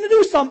fixing to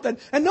do something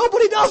and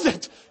nobody does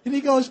it. And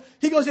he goes,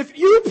 if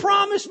you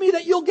promise me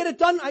that you'll get it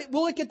done,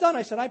 will it get done?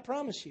 I said, I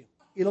promise you,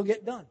 it'll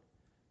get done.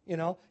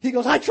 He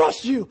goes, I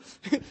trust you.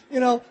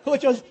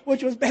 Which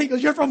was, he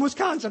goes, you're from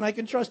Wisconsin. I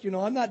can trust you.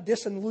 No, I'm not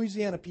dissing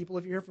Louisiana people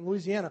if you're here from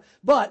Louisiana,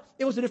 but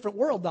it was a different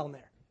world down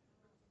there.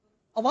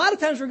 A lot of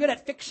times we're good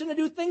at fixing to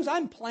do things.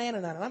 I'm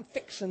planning on it. I'm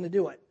fixing to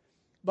do it.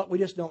 But we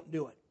just don't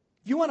do it.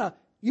 If you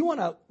want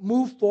to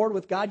move forward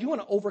with God, you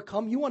want to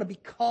overcome, you want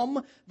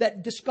to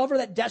discover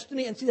that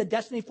destiny and see that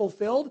destiny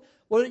fulfilled,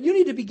 well, you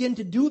need to begin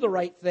to do the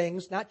right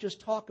things, not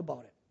just talk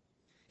about it.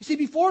 You see,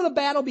 before the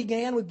battle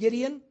began with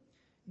Gideon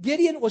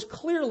was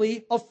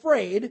clearly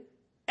afraid,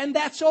 and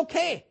that's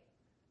okay.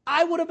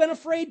 I would have been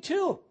afraid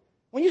too.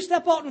 When you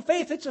step out in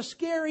faith, it's a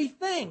scary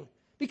thing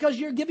because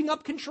you're giving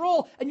up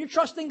control and you're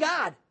trusting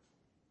God.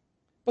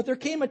 But there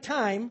came a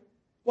time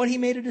when he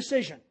made a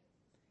decision.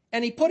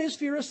 And he put his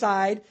fear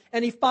aside,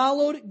 and he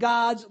followed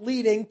God's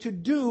leading to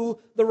do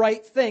the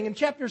right thing. In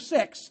chapter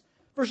 6,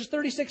 verses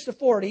 36 to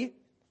 40,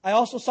 I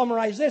also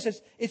summarize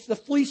this. It's the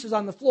fleeces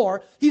on the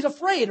floor. He's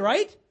afraid,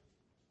 right?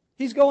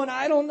 He's going,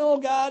 I don't know,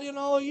 God,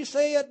 you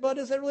say it, but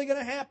is that really going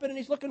to happen? And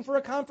he's looking for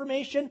a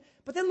confirmation.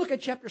 But then look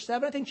at chapter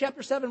 7. I think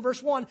chapter 7,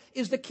 verse 1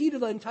 is the key to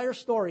the entire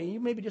story. You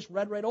maybe just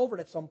read right over it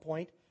at some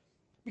point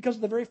because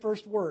of the very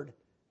first word.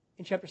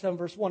 In chapter 7,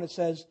 verse 1, it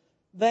says,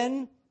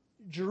 then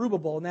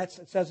Jerubbaal, and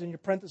it says in your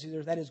parentheses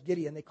there, that is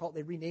Gideon.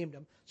 They renamed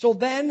him. So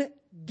then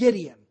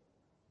Gideon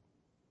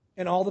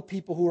and all the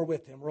people who were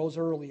with him rose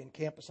early and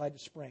camped beside the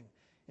spring.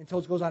 Until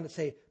it goes on to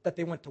say that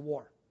they went to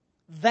war.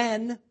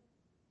 Then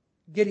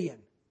Gideon.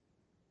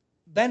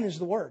 Then is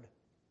the word.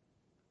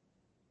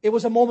 It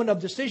was a moment of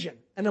decision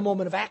and a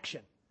moment of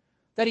action.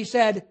 That he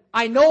said,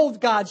 I know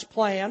God's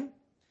plan.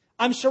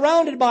 I'm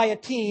surrounded by a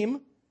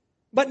team.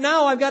 But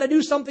now I've got to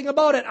do something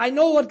about it. I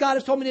know what God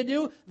has told me to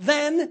do.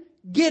 Then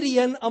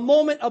Gideon, a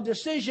moment of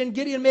decision.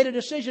 Gideon made a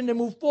decision to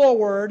move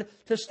forward,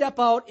 to step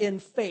out in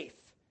faith.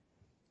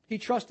 He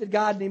trusted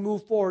God and he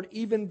moved forward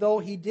even though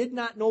he did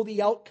not know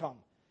the outcome.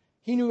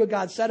 He knew what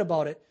God said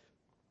about it,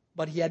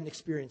 but he hadn't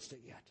experienced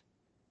it yet.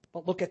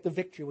 But look at the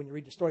victory when you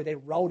read the story. They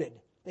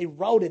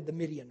routed the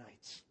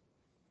Midianites.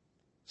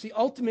 See,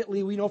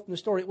 ultimately, we know from the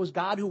story, it was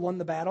God who won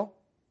the battle.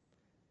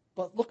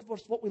 But look at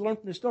what we learned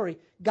from the story.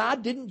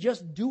 God didn't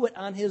just do it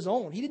on his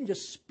own. He didn't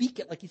just speak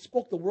it like he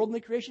spoke the world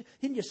into creation.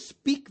 He didn't just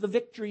speak the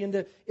victory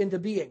into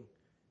being.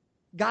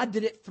 God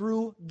did it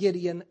through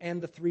Gideon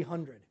and the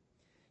 300.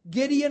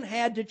 Gideon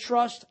had to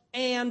trust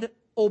and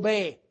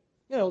obey.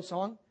 You know the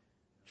song?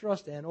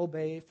 Trust and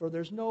obey, for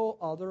there's no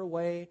other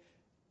way.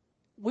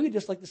 We would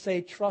just like to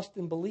say trust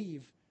and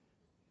believe.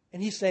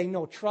 And he's saying,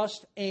 no,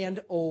 trust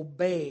and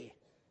obey.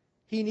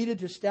 He needed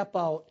to step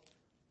out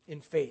in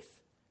faith.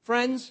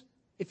 Friends,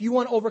 if you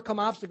want to overcome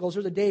obstacles,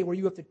 there's a day where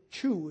you have to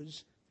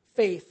choose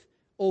faith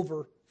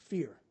over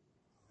fear.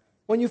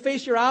 When you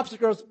face your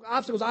obstacles,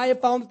 I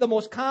have found that the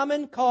most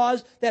common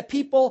cause that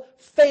people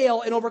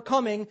fail in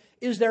overcoming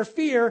is their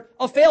fear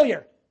of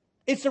failure.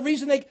 It's the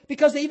reason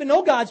because they even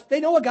know they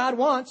know what God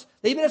wants.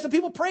 They even have some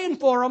people praying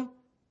for them.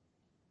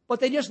 But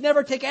they just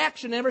never take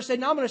action. They never say,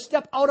 now I'm going to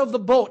step out of the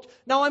boat.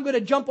 Now I'm going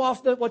to jump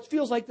off what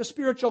feels like the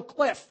spiritual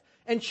cliff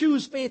and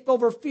choose faith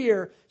over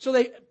fear.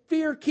 So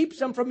fear keeps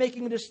them from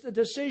making a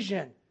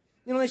decision.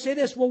 They say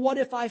this, well, what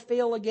if I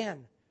fail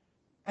again?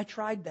 I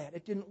tried that.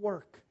 It didn't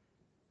work.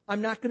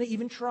 I'm not going to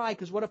even try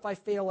because what if I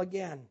fail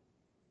again?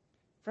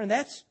 Friend,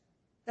 that's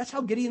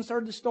how Gideon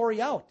started the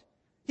story out.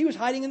 He was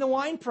hiding in the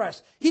wine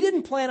press. He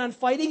didn't plan on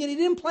fighting and he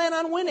didn't plan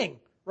on winning,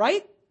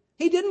 right?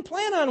 He didn't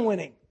plan on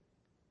winning.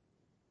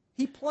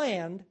 He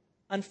planned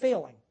on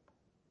failing.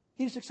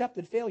 He just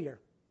accepted failure.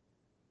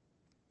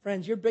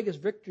 Friends, your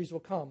biggest victories will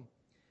come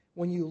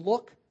when you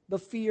look the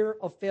fear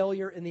of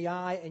failure in the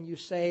eye and you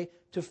say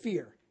to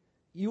fear,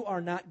 you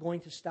are not going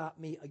to stop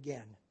me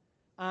again.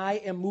 I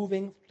am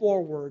moving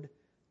forward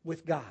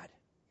with God.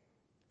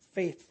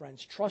 Faith,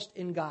 friends, trust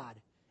in God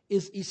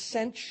is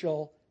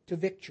essential to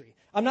victory.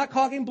 I'm not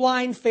talking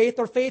blind faith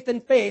or faith in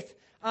faith.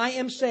 I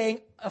am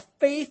saying a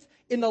faith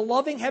in the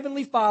loving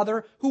Heavenly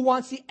Father who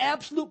wants the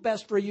absolute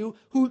best for you,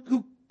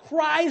 who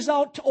cries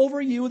out over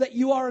you that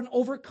you are an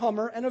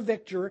overcomer and a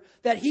victor,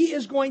 that He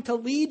is going to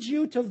lead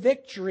you to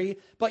victory,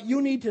 but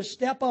you need to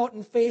step out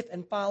in faith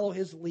and follow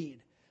His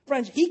lead.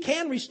 Friends, He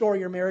can restore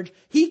your marriage.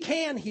 He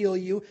can heal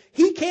you.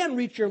 He can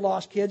reach your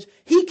lost kids.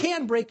 He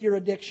can break your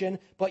addiction,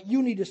 but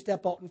you need to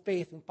step out in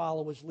faith and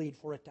follow His lead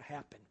for it to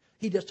happen.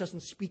 He just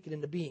doesn't speak it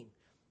into being.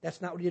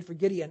 That's not what He did for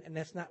Gideon, and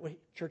that's not what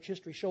church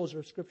history shows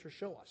or Scripture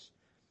show us.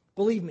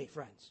 Believe me,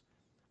 friends.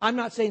 I'm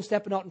not saying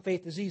stepping out in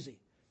faith is easy.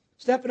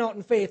 Stepping out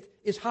in faith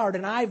is hard,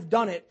 and I've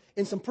done it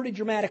in some pretty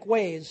dramatic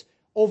ways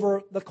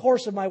over the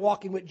course of my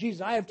walking with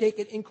Jesus. I have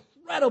taken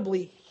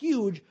incredibly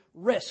huge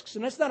risks,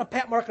 and that's not a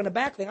pat mark on the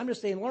back thing. I'm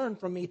just saying learn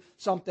from me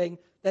something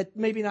that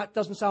maybe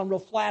doesn't sound real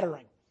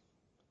flattering.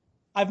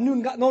 I've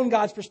known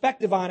God's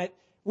perspective on it.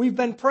 We've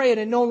been praying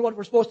and known what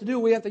we're supposed to do.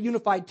 We have the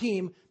unified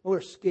team, but we're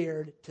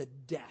scared to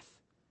death.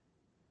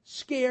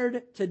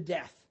 scared to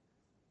death.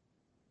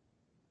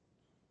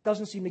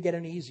 Doesn't seem to get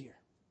any easier.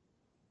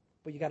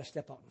 But you got to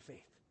step out in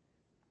faith.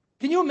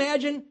 Can you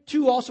imagine,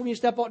 too, also when you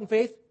step out in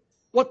faith,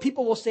 what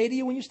people will say to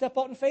you when you step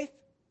out in faith?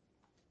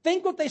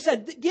 Think what they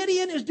said.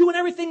 Gideon is doing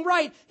everything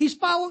right. He's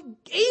followed.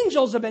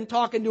 Angels have been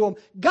talking to him.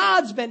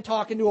 God's been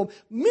talking to him.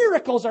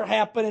 Miracles are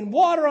happening.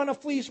 Water on a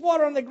fleece,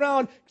 water on the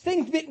ground,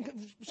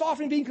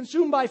 often being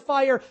consumed by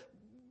fire.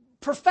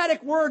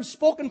 Prophetic words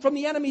spoken from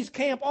the enemy's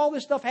camp. All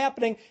this stuff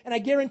happening. And I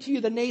guarantee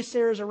you the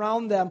naysayers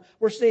around them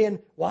were saying,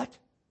 what?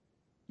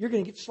 You're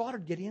going to get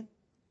slaughtered, Gideon.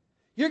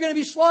 You're going to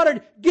be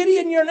slaughtered.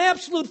 Gideon, you're an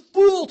absolute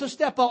fool to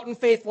step out in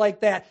faith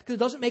like that because it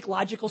doesn't make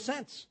logical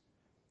sense.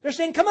 They're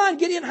saying, come on,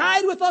 Gideon,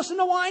 hide with us in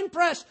the wine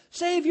press.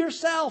 Save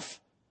yourself.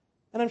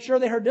 And I'm sure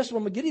they heard this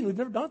one, but Gideon, we've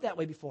never done it that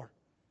way before.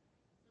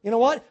 You know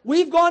what?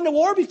 We've gone to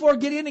war before,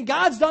 Gideon, and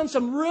God's done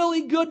some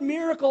really good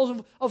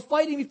miracles of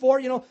fighting before.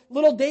 You know,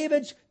 little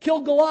David's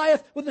killed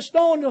Goliath with a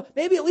stone.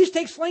 Maybe at least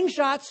take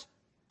slingshots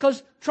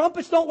because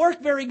trumpets don't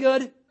work very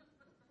good.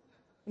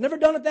 Never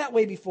done it that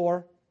way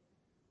before.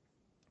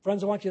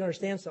 Friends, I want you to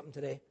understand something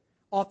today.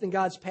 Often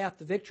God's path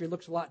to victory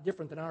looks a lot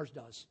different than ours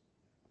does.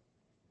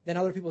 Than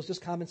other people's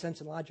just common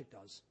sense and logic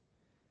does.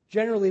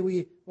 Generally,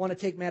 we want to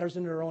take matters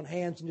into our own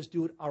hands and just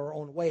do it our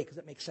own way because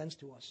it makes sense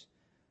to us.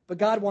 But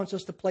God wants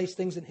us to place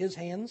things in His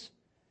hands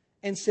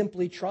and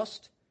simply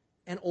trust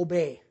and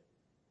obey.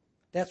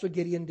 That's what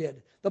Gideon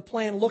did. The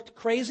plan looked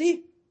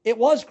crazy. It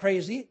was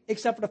crazy,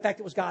 except for the fact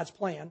it was God's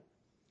plan.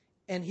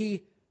 And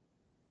he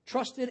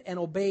trusted and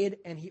obeyed,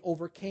 and he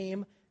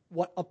overcame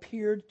what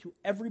appeared to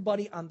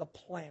everybody on the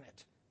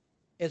planet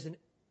as a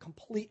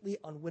completely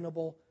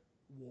unwinnable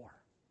war.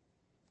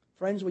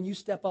 Friends, when you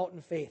step out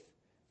in faith,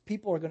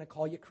 people are going to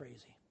call you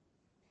crazy.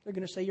 They're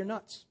going to say you're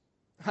nuts.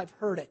 I've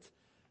heard it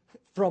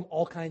from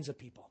all kinds of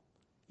people.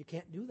 You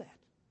can't do that.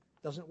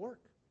 It doesn't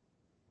work.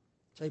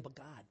 I tell you, but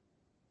God.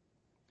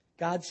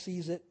 God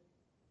sees it,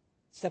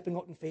 stepping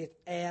out in faith,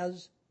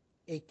 as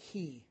a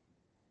key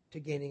to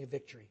gaining a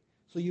victory.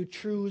 So you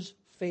choose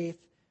faith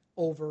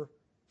over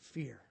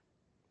fear.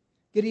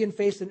 Gideon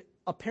faced an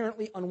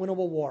apparently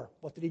unwinnable war.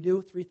 What did he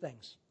do? 3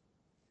 things.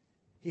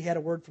 He had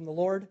a word from the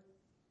Lord.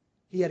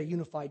 He had a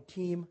unified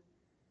team,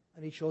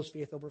 and he chose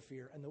faith over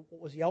fear. And what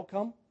was the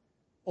outcome?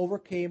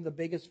 Overcame the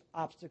biggest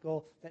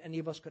obstacle that any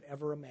of us could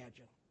ever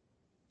imagine.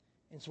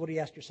 And so what do you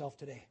ask yourself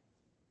today?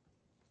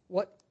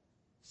 What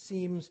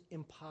seems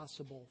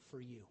impossible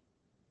for you?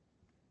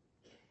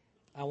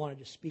 I wanted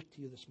to speak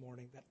to you this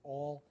morning that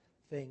all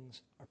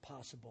things are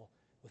possible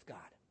with God.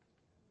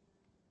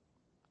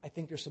 I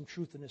think there's some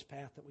truth in this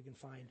path that we can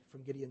find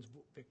from Gideon's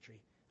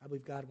victory. I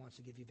believe God wants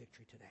to give you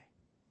victory today.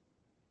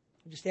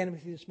 Would you stand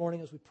with me this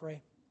morning as we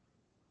pray?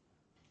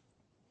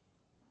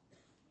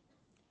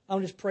 I'm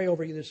going to just pray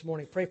over you this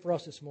morning. Pray for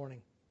us this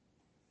morning.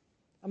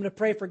 I'm going to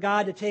pray for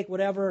God to take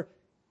whatever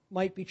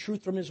might be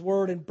truth from His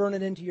Word and burn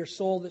it into your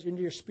soul,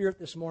 into your spirit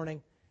this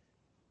morning.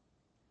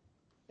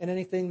 And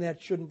anything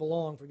that shouldn't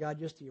belong, for God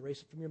just to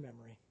erase it from your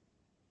memory.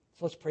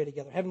 So let's pray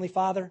together. Heavenly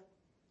Father,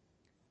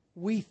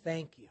 we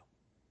thank you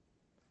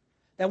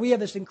that we have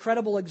this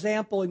incredible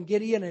example in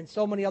Gideon and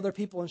so many other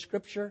people in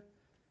Scripture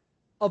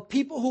of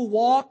people who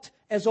walked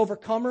as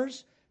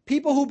overcomers,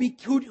 people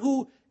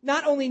who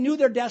not only knew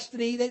their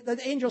destiny, the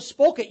angel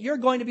spoke it, you're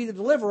going to be the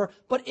deliverer,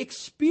 but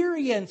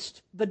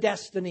experienced the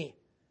destiny,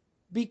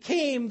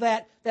 became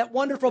that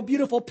wonderful,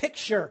 beautiful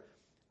picture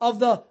of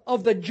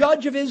the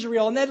judge of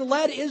Israel, and then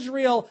led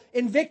Israel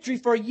in victory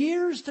for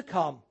years to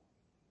come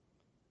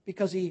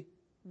because he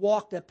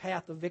walked a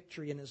path of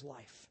victory in his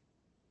life.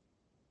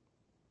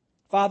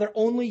 Father,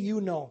 only you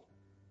know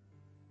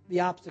the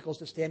obstacles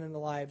that stand in the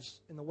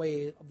lives, in the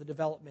way of the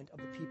development of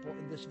the people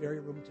in this very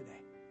room today.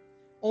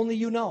 Only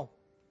you know.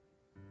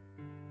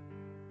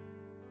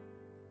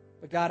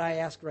 But God, I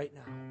ask right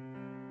now,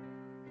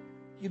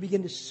 you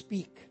begin to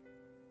speak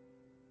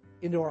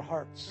into our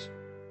hearts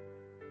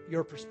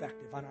your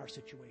perspective on our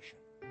situation.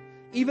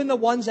 Even the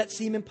ones that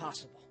seem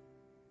impossible.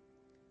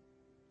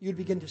 You'd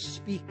begin to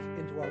speak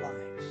into our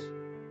lives.